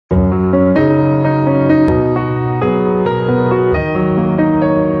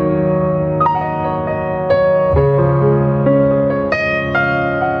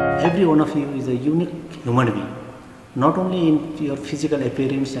not only in your physical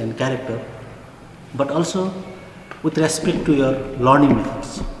appearance and character, but also with respect to your learning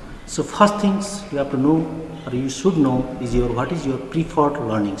methods. So first things you have to know, or you should know, is what is your preferred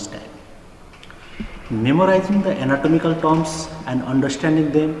learning style. Memorizing the anatomical terms and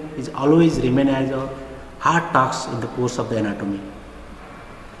understanding them is always remain as a hard task in the course of the anatomy.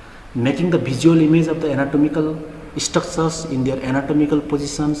 Making the visual image of the anatomical structures in their anatomical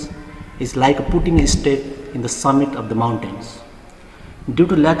positions is like putting a step in the summit of the mountains. Due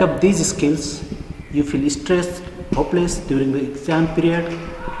to lack of these skills, you feel stressed, hopeless during the exam period,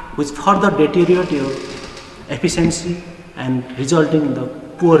 which further deteriorate your efficiency and resulting in the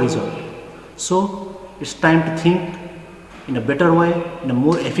poor result. So it's time to think in a better way, in a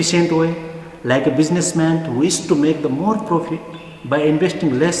more efficient way, like a businessman who wishes to make the more profit by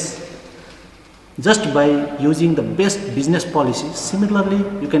investing less just by using the best business policies. Similarly,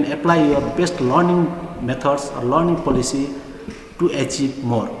 you can apply your best learning methods or learning policy to achieve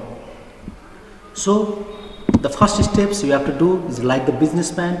more. So the first steps you have to do is like the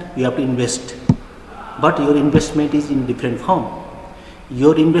businessman, you have to invest, but your investment is in different form.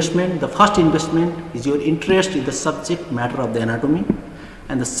 Your investment, the first investment is your interest in the subject matter of the anatomy,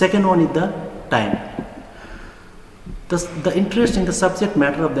 and the second one is the time. The interest in the subject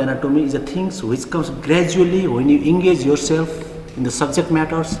matter of the anatomy is a things which comes gradually when you engage yourself in the subject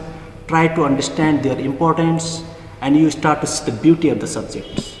matters, try to understand their importance, and you start to see the beauty of the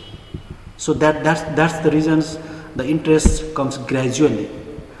subjects. So that's the reasons the interest comes gradually.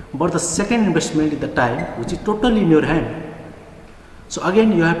 But the second investment is the time, which is totally in your hand. So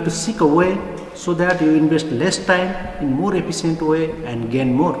again you have to seek a way so that you invest less time in more efficient way and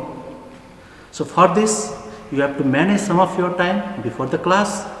gain more. So for this you have to manage some of your time before the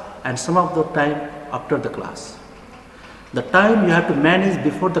class and some of the time after the class. The time you have to manage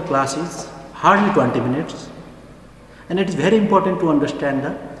before the class is hardly 20 minutes, and it is very important to understand the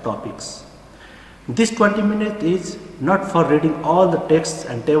topics. This 20 minutes is not for reading all the texts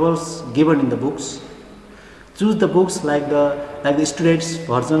and tables given in the books. Choose the books like the students'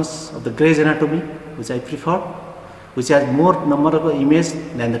 versions of the Gray's Anatomy, which I prefer, which has more number of images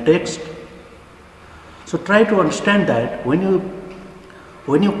than the text. So try to understand that when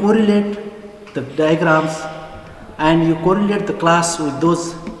you correlate the diagrams and you correlate the class with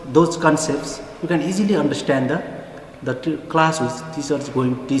those concepts, you can easily understand the class which teacher is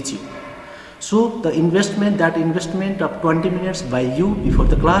going to teach you. So the investment of 20 minutes by you before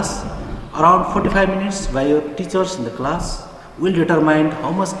the class, around 45 minutes by your teachers in the class, will determine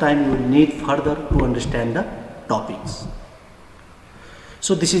how much time you will need further to understand the topics.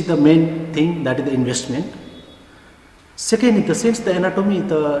 So this is the main thing, that is the investment. Second, since the anatomy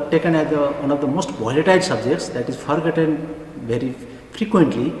is taken as one of the most volatile subjects, that is forgotten very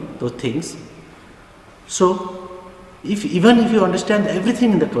frequently, those things. So even if you understand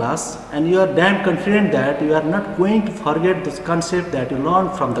everything in the class and you are damn confident that you are not going to forget this concept that you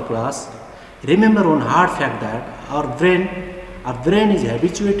learned from the class, remember one hard fact that our brain is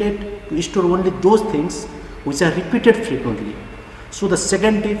habituated to store only those things which are repeated frequently. So the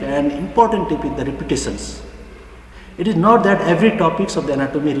second tip and important tip is the repetitions. It is not that every topics of the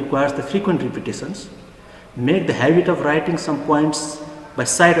anatomy requires the frequent repetitions. Make the habit of writing some points by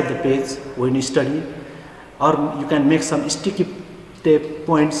side of the page when you study, or you can make some sticky tape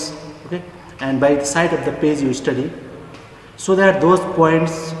points, okay, and by the side of the page you study, so that those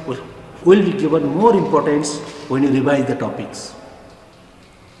points will be given more importance when you revise the topics.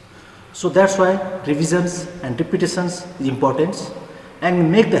 So that's why revisions and repetitions is important,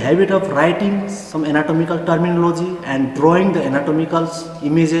 and make the habit of writing some anatomical terminology and drawing the anatomical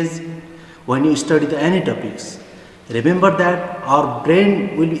images when you study any topics. Remember that our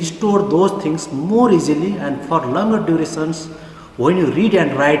brain will store those things more easily and for longer durations when you read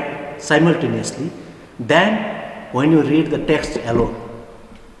and write simultaneously than when you read the text alone.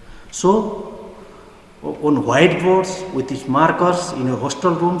 So on whiteboards with its markers in your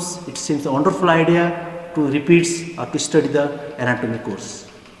hostel rooms, it seems a wonderful idea to repeat or to study the anatomy course.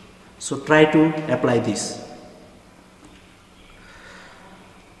 So try to apply this.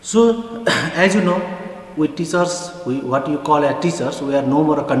 So as you know, we teachers, what you call as teachers, we are no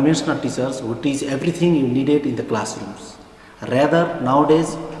more conventional teachers who teach everything you needed in the classrooms. Rather,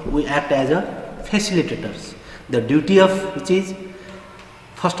 nowadays we act as a facilitators. The duty of which is,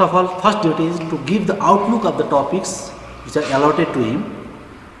 first duty is to give the outlook of the topics which are allotted to him,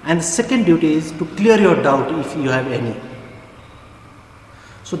 and the second duty is to clear your doubt if you have any.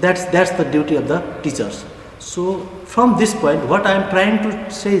 So that's the duty of the teachers. So from this point, what I am trying to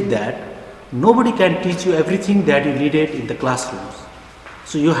say is that nobody can teach you everything that you needed in the classrooms.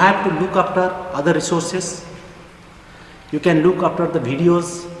 So you have to look after other resources. You can look after the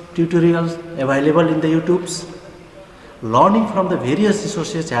videos, tutorials available in the YouTubes. Learning from the various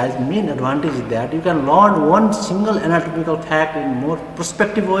resources has main advantage is that you can learn one single anatomical fact in more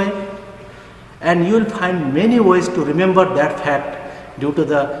prospective way, and you will find many ways to remember that fact due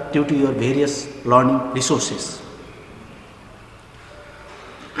to your various learning resources.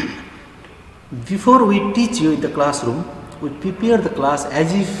 Before we teach you in the classroom, we prepare the class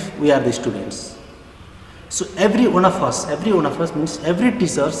as if we are the students. So every one of us means every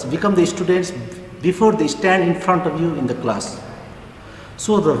teachers become the students before they stand in front of you in the class.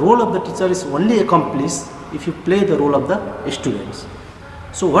 So the role of the teacher is only accomplished if you play the role of the students.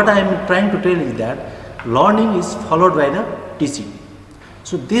 So what I am trying to tell is that learning is followed by the teaching.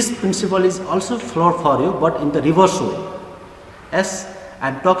 So this principle is also followed for you, but in the reverse way. As I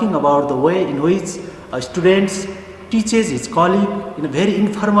am talking about the way in which a student teaches his colleague in a very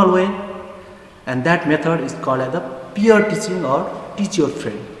informal way, and that method is called as the peer teaching or teach your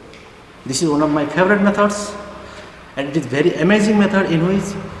friend. This is one of my favorite methods, and it is very amazing method in which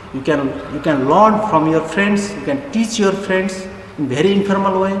you can learn from your friends, you can teach your friends in very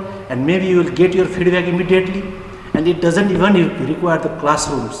informal way, and maybe you will get your feedback immediately, and it doesn't even require the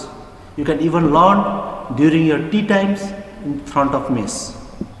classrooms. You can even learn during your tea times in front of mess.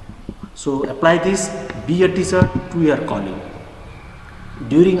 So apply this, be a teacher to your colleague.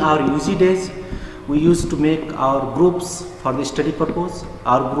 During our UG days, we used to make our groups for the study purpose.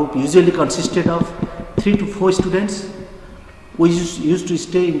 Our group usually consisted of 3 to 4 students. We used to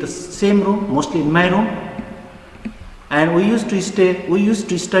stay in the same room, mostly in my room, and we used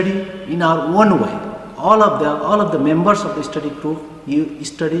to study in our own way. All of the members of the study group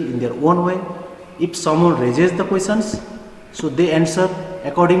study in their own way. If someone raises the questions, so they answer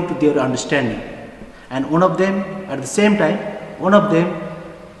according to their understanding, and one of them at the same time,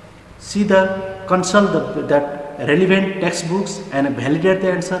 consult that relevant textbooks and validate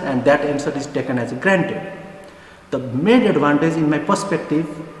the answer, and that answer is taken as granted. The main advantage in my perspective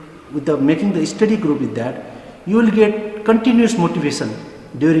with making the study group is that you will get continuous motivation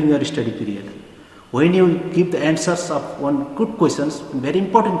during your study period. When you give the answers of one good questions, very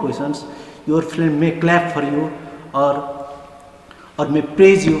important questions, your friend may clap for you or may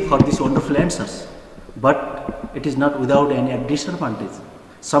praise you for these wonderful answers, but it is not without any disadvantage.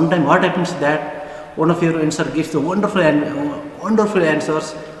 Sometimes what happens is that one of your answer gives the wonderful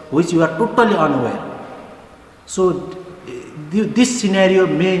answers which you are totally unaware. So this scenario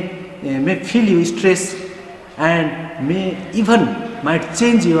may feel you stress and might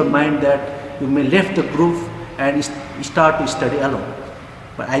change your mind that you may left the group and start to study alone.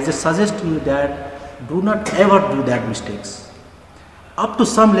 But I just suggest you that do not ever do that mistakes. Up to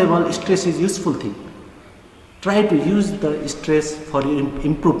some level, stress is useful thing. Try to use the stress for your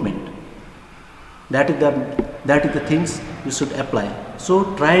improvement. That is the things you should apply.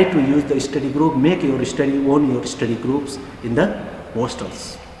 So try to use the study group, make your study groups in the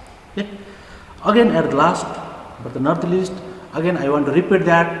hostels. Okay? Again, at last but not the least, again I want to repeat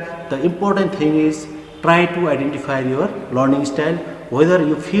that the important thing is try to identify your learning style, whether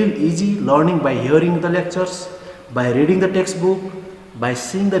you feel easy learning by hearing the lectures, by reading the textbook, by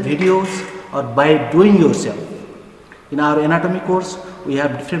seeing the videos, or by doing yourself. In our anatomy course, we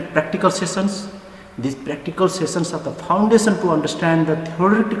have different practical sessions. These practical sessions are the foundation to understand the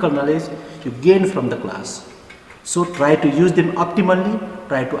theoretical knowledge you gain from the class. So try to use them optimally,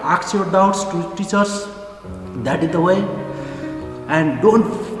 try to ask your doubts to teachers, that is the way, and don't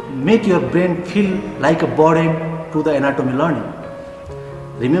make your brain feel like a burden to the anatomy learning.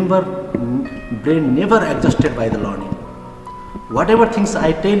 Remember, brain never exhausted by the learning. Whatever things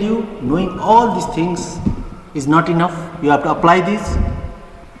I tell you, knowing all these things is not enough. You have to apply this,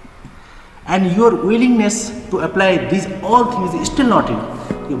 and your willingness to apply these all things is still not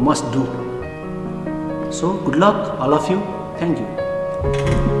enough. You must do. So good luck all of you. Thank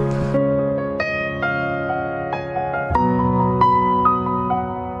you.